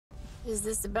Is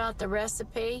this about the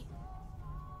recipe?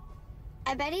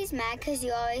 I bet he's mad because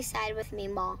you always side with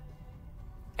Meemaw.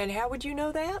 And how would you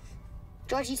know that?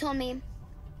 Georgie told me.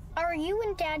 Are you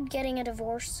and Dad getting a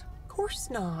divorce? Of course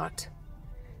not.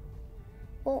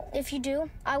 Well, if you do,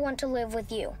 I want to live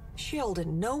with you.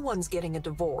 Sheldon, no one's getting a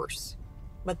divorce.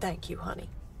 But thank you, honey.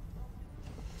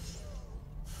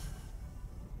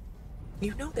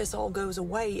 You know this all goes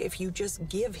away if you just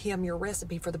give him your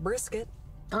recipe for the brisket.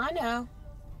 I know.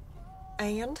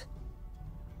 And?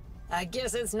 I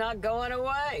guess it's not going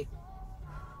away.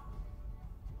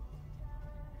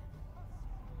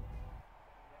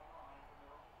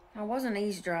 I wasn't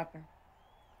eavesdropping.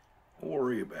 Don't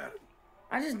worry about it.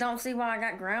 I just don't see why I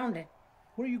got grounded.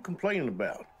 What are you complaining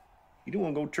about? You don't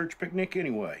want to go church picnic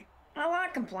anyway. I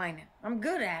like complaining. I'm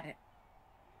good at it.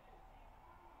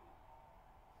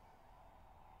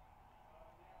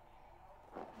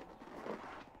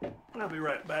 I'll be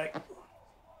right back.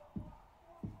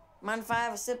 Mind if I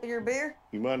have a sip of your beer?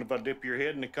 You mind if I dip your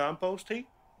head in the compost heap?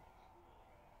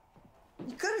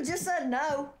 You could have just said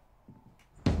no.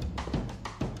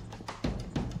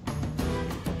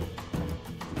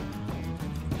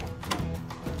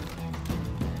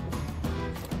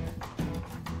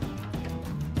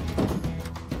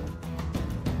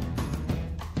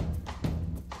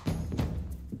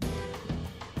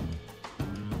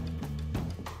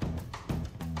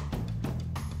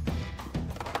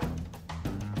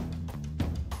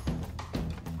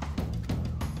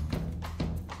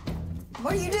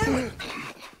 What are you doing?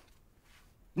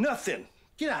 Nothing.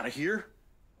 Get out of here.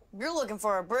 You're looking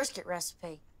for a brisket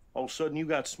recipe. All of a sudden you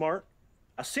got smart.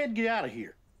 I said get out of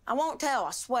here. I won't tell,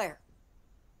 I swear.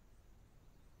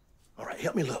 All right,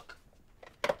 help me look.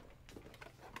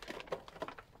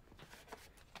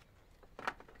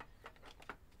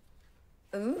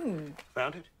 Ooh.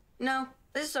 Found it? No,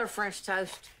 this is our French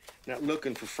toast. Not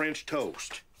looking for French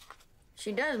toast.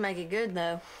 She does make it good,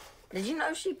 though. Did you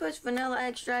know she puts vanilla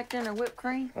extract in her whipped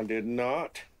cream? I did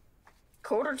not.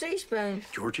 Quarter teaspoon.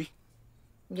 Georgie?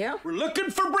 Yeah. We're looking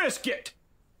for brisket!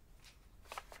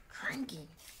 Cranky.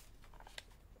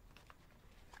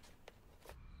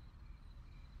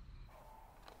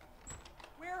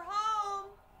 We're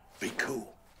home. Be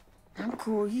cool. I'm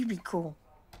cool, you be cool.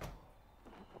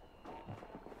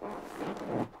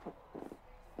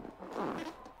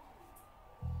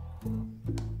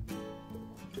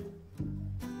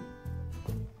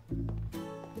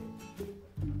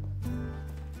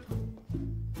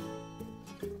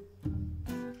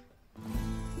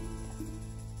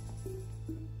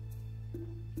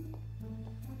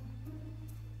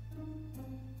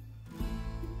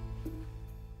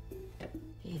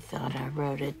 He thought I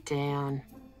wrote it down.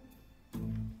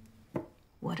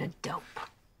 What a dope.